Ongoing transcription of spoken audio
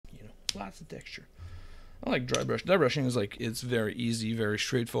lots of texture. I like dry brush. Dry brushing is like, it's very easy, very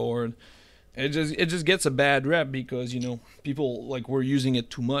straightforward. It just gets a bad rap because, you know, people like we're using it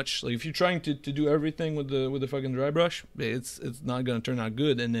too much. Like if you're trying to do everything with the fucking dry brush, it's not gonna turn out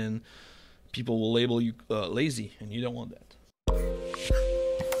good, and then people will label you lazy, and you don't want that.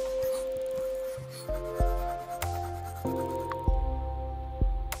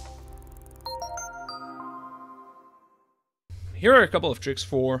 Here are a couple of tricks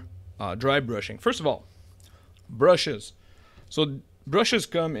for dry brushing. First of all, brushes. So brushes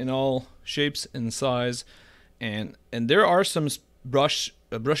come in all shapes and size, and there are some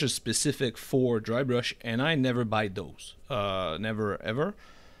brushes specific for dry brush, and I never buy those. Never ever.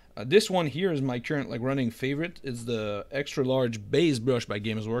 This one here is my current like running favorite. It's the extra large base brush by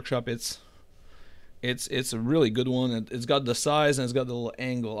Games Workshop. It's a really good one. It's got the size and it's got the little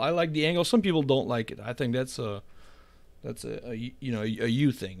angle. I like the angle. Some people don't like it. I think that's a you know, a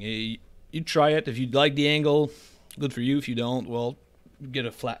you thing. You try it. If you like the angle, good for you. If you don't, well, get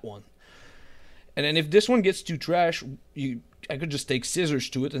a flat one. And then if this one gets too trash, I could just take scissors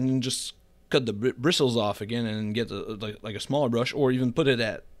to it and then just cut the bristles off again and get like a smaller brush, or even put it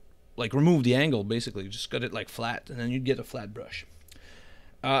at like remove the angle, basically just cut it like flat, and then you'd get a flat brush.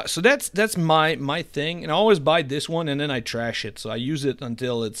 So that's my thing, and I always buy this one and then I trash it. So I use it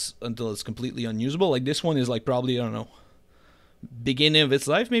until it's completely unusable. Like this one is like probably, I don't know, beginning of its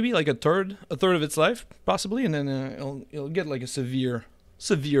life, maybe like a third of its life possibly, and then it'll get like a severe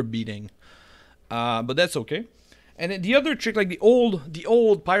beating, but that's okay. And then the other trick, like the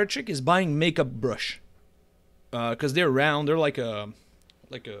old pirate trick, is buying makeup brush, because they're round. They're like a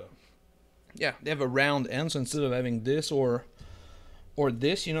yeah, they have a round end, so instead of having this or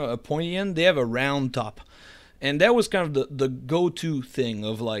this, you know, a pointy end, they have a round top. And that was kind of the go-to thing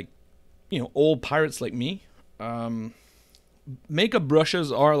of, like, you know, old pirates like me. Makeup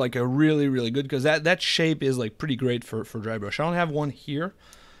brushes are like a really good, because that shape is like pretty great for dry brush. I don't have one here,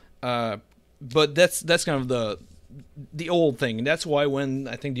 but that's kind of the old thing. And that's why when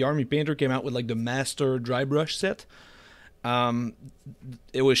I think the Army Painter came out with like the Master dry brush set,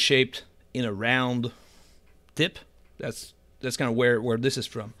 it was shaped in a round tip. That's kind of where this is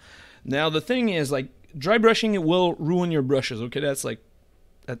from. Now the thing is, like, dry brushing, it will ruin your brushes. Okay, that's like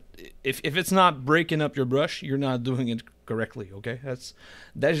that. If it's not breaking up your brush, you're not doing it correctly. Okay, that's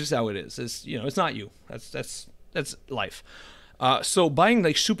just how it is. It's, you know, it's not you. That's life. So buying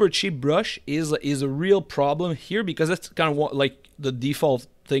like super cheap brush is a real problem here, because that's kind of what, like, the default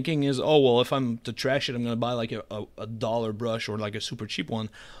thinking is, oh well, if I'm to trash it, I'm gonna buy like a dollar brush or like a super cheap one.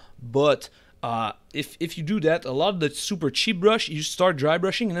 But if you do that, a lot of the super cheap brush, you start dry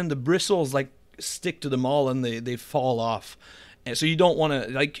brushing and then the bristles like stick to them all and they fall off. And so you don't want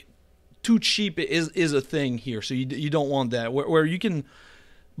to, like, too cheap is a thing here. So you don't want that. Where you can,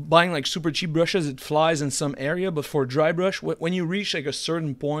 buying like super cheap brushes, it flies in some area, but for dry brush, when you reach like a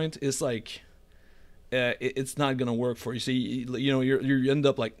certain point, it's like it's not gonna work for you. So you know, you end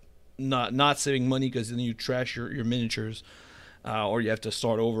up like not saving money, because then you trash your miniatures. Or you have to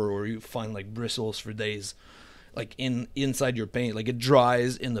start over, or you find like bristles for days, like inside your paint, like it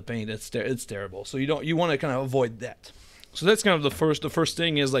dries in the paint. It's terrible. So you want to kind of avoid that. So that's kind of the first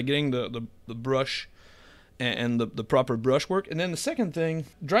thing, is like getting the brush and the proper brush work. And then the second thing,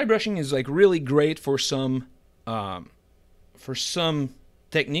 dry brushing is like really great for some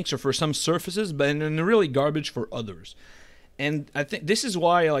techniques or for some surfaces, but then really garbage for others. And I think this is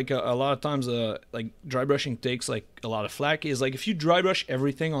why, like, a lot of times, like, dry brushing takes like a lot of flack. Is like, if you dry brush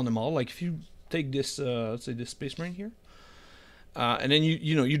everything on the model, like if you take this, let's say this Space Marine here, and then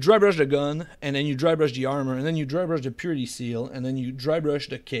you dry brush the gun, and then you dry brush the armor, and then you dry brush the purity seal, and then you dry brush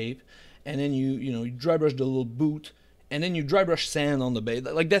the cape, and then you dry brush the little boot, and then you dry brush sand on the base.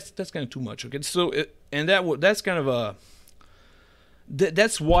 Like that's kind of too much. Okay, so that's kind of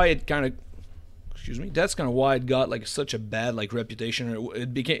that's why it kind of. Excuse me. That's kind of why it got like such a bad like reputation.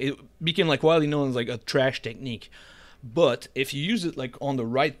 It became like widely known as like a trash technique. But if you use it like on the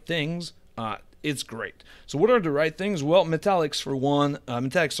right things, it's great. So what are the right things? Well, metallics for one.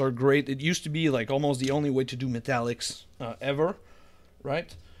 Metallics are great. It used to be like almost the only way to do metallics ever,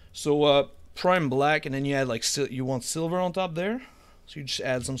 right? So prime black, and then you add like you want silver on top there. So you just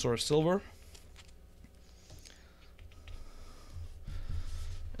add some sort of silver,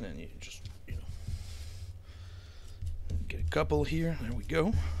 and then you just. Get a couple here. There we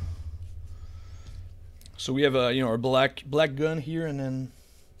go. So we have our black gun here, and then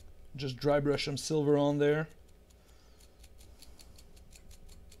just dry brush some silver on there.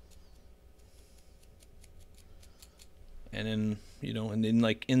 And then and then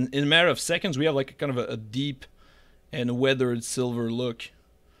like in a matter of seconds, we have like a kind of a deep and weathered silver look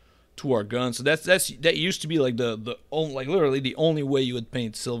to our gun. So that used to be like the only, like literally the only way you would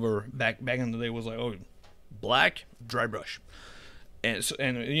paint silver back in the day was like, oh, black, dry brush. And so,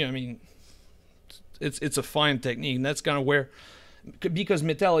 and you know, I mean, it's a fine technique, and that's kind of where, because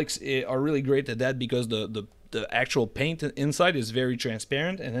metallics are really great at that, because the actual paint inside is very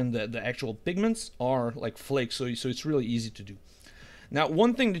transparent, and then the actual pigments are like flakes, so it's really easy to do. Now,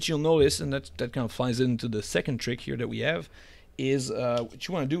 one thing that you'll notice, and that kind of flies into the second trick here that we have, is what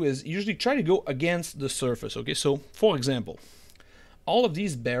you want to do is usually try to go against the surface. Okay, so for example, all of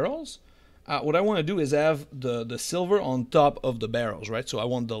these barrels, what I want to do is have the silver on top of the barrels, right? So I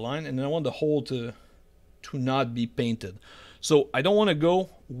want the line, and then I want the hole to not be painted. So I don't want to go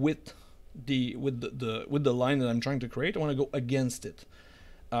with the line that I'm trying to create. I want to go against it,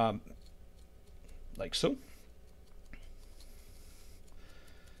 like so.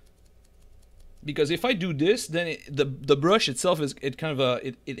 Because if I do this, then the brush itself it kind of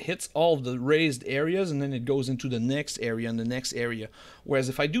it hits all of the raised areas, and then it goes into the next area and the next area. Whereas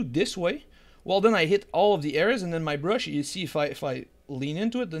if I do this way, well, then I hit all of the areas, and then my brush, you see, if I lean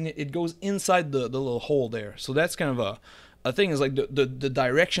into it, then it goes inside the little hole there. So that's kind of a thing, is like the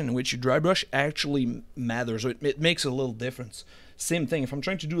direction in which you dry brush actually matters. So it makes a little difference. Same thing, if I'm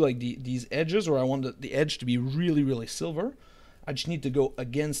trying to do like these edges, or I want the edge to be really, really silver, I just need to go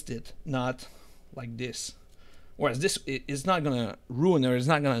against it, not like this. Whereas this is not gonna ruin it, or it's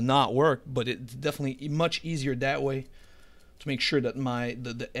not gonna not work, but it's definitely much easier that way to make sure that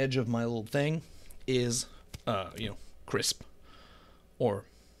the edge of my little thing is you know, crisp, or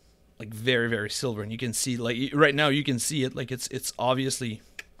like very, very silver. And you can see, like right now you can see it, like it's obviously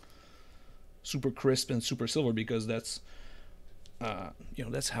super crisp and super silver, because that's you know,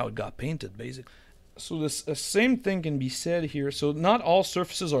 that's how it got painted basically. So this same thing can be said here. So not all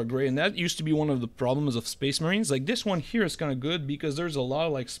surfaces are gray, and that used to be one of the problems of Space Marines. Like this one here is kind of good, because there's a lot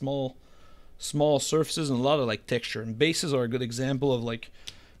of like small surfaces and a lot of like texture, and bases are a good example of like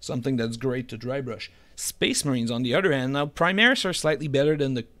something that's great to dry brush. Space Marines, on the other hand, now Primaris are slightly better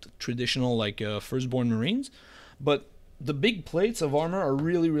than the traditional like Firstborn Marines, but the big plates of armor are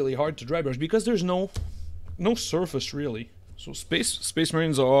really, really hard to dry brush, because there's no surface really. So Space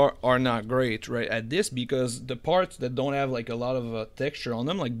Marines are not great, right, at this, because the parts that don't have like a lot of texture on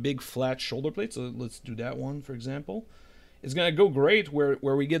them, like big flat shoulder plates, so let's do that one for example, it's gonna go great where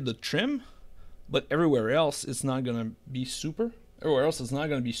we get the trim, but everywhere else it's not gonna be super. Everywhere else it's not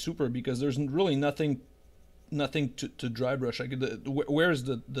gonna be super, because there's really nothing to dry brush. Like where's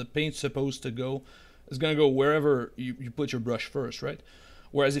the paint supposed to go? It's gonna go wherever you put your brush first, right?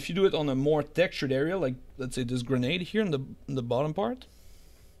 Whereas if you do it on a more textured area, like let's say this grenade here in the bottom part,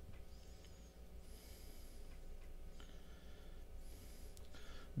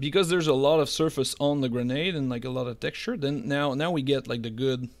 because there's a lot of surface on the grenade and like a lot of texture, then now we get like the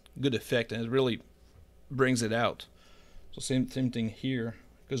good effect, and it really brings it out. So same thing here,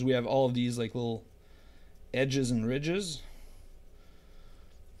 because we have all of these like little edges and ridges.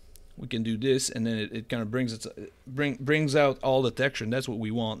 We can do this, and then it kind of brings out all the texture, and that's what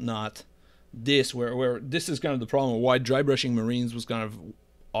we want, not this, where this is kind of the problem. Why dry brushing Marines was kind of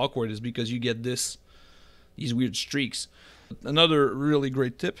awkward is because you get these weird streaks. Another really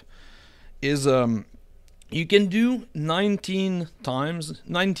great tip is you can do 19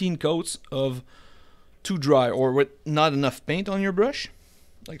 coats of too dry, or with not enough paint on your brush,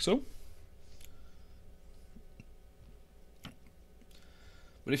 like so.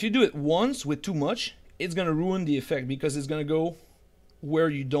 But if you do it once with too much, it's going to ruin the effect, because it's going to go where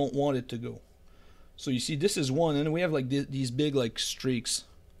you don't want it to go. So you see, this is one, and we have like these big like streaks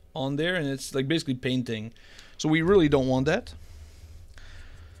on there, and it's like basically painting. So we really don't want that.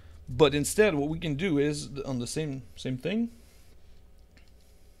 But instead, what we can do is, on the same thing,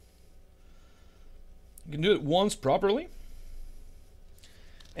 you can do it once properly,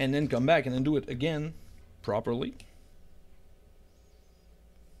 and then come back and then do it again properly.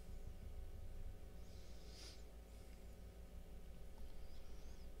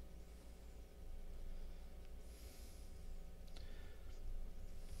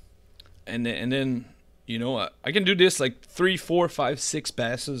 And then you know, I can do this like 3, 4, 5, 6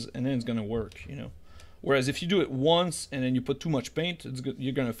 passes, and then it's gonna work, you know. Whereas if you do it once and then you put too much paint,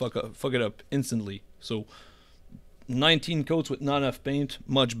 you're gonna fuck it up instantly. So 19 coats with not enough paint,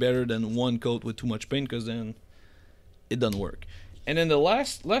 much better than 1 coat with too much paint, because then it doesn't work. And then the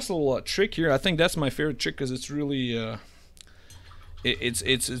last little trick here, I think that's my favorite trick, because it's really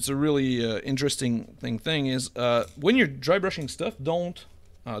it's a really interesting thing is when you're dry brushing stuff, don't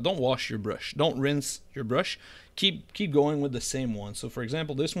wash your brush, don't rinse your brush, keep going with the same one. So for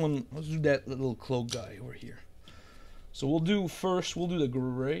example, this one, let's do that little cloak guy over here. So we'll do the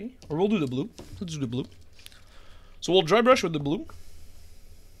gray, or we'll do the blue. Let's do the blue. So we'll dry brush with the blue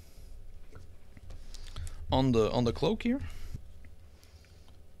on the cloak here.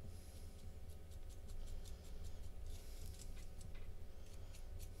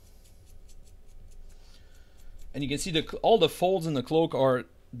 And you can see all the folds in the cloak are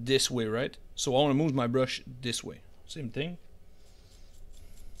this way, right? So I want to move my brush this way. Same thing.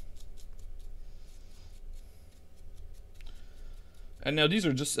 And now these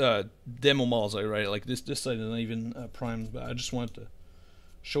are just demo models, right? Like this side is not even primed, but I just wanted to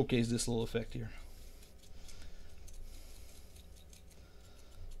showcase this little effect here.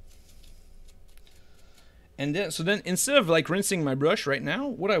 And then, so then instead of like rinsing my brush right now,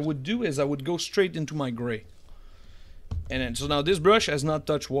 what I would do is I would go straight into my gray. And then, so now this brush has not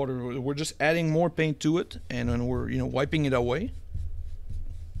touched water. We're just adding more paint to it, and then we're, you know, wiping it away.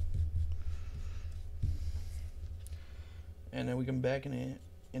 And then we come back and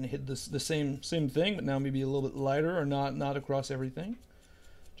hit the same thing, but now maybe a little bit lighter, or not across everything.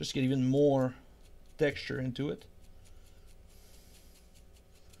 Just get even more texture into it.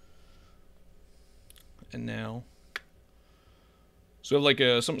 And now, so we have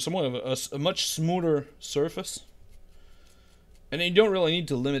like somewhat of a much smoother surface. And then you don't really need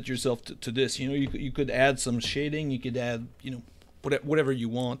to limit yourself to this. You know, you could add some shading. You could add, you know, whatever you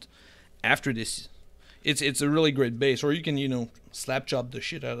want after this. It's a really great base. Or you can, you know, slap chop the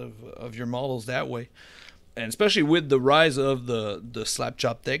shit out of your models that way. And especially with the rise of the slap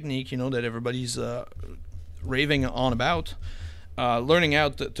chop technique, you know, that everybody's raving on about. Learning how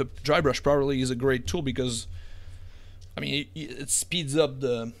to dry brush properly is a great tool, because I mean it speeds up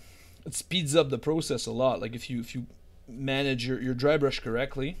the process a lot. Like if you manage your dry brush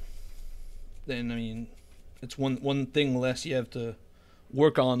correctly, then I mean it's one thing less you have to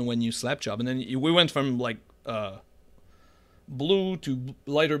work on when you slap chop. And then we went from like blue to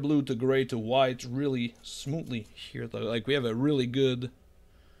lighter blue to gray to white really smoothly here. Like we have a really good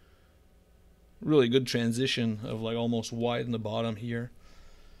transition of like almost white in the bottom here.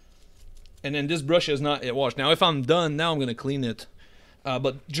 And then this brush is not yet washed. Now if I'm done, now I'm gonna clean it.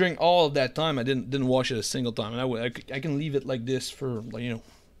 But during all of that time, I didn't wash it a single time, and I can leave it like this for, like, you know,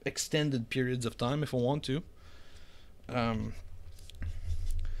 extended periods of time if I want to,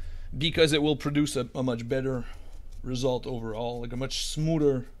 because it will produce a much better result overall, like a much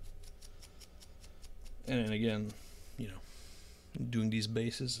smoother. And then again, you know, doing these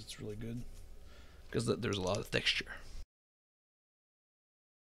bases, it's really good because there's a lot of texture.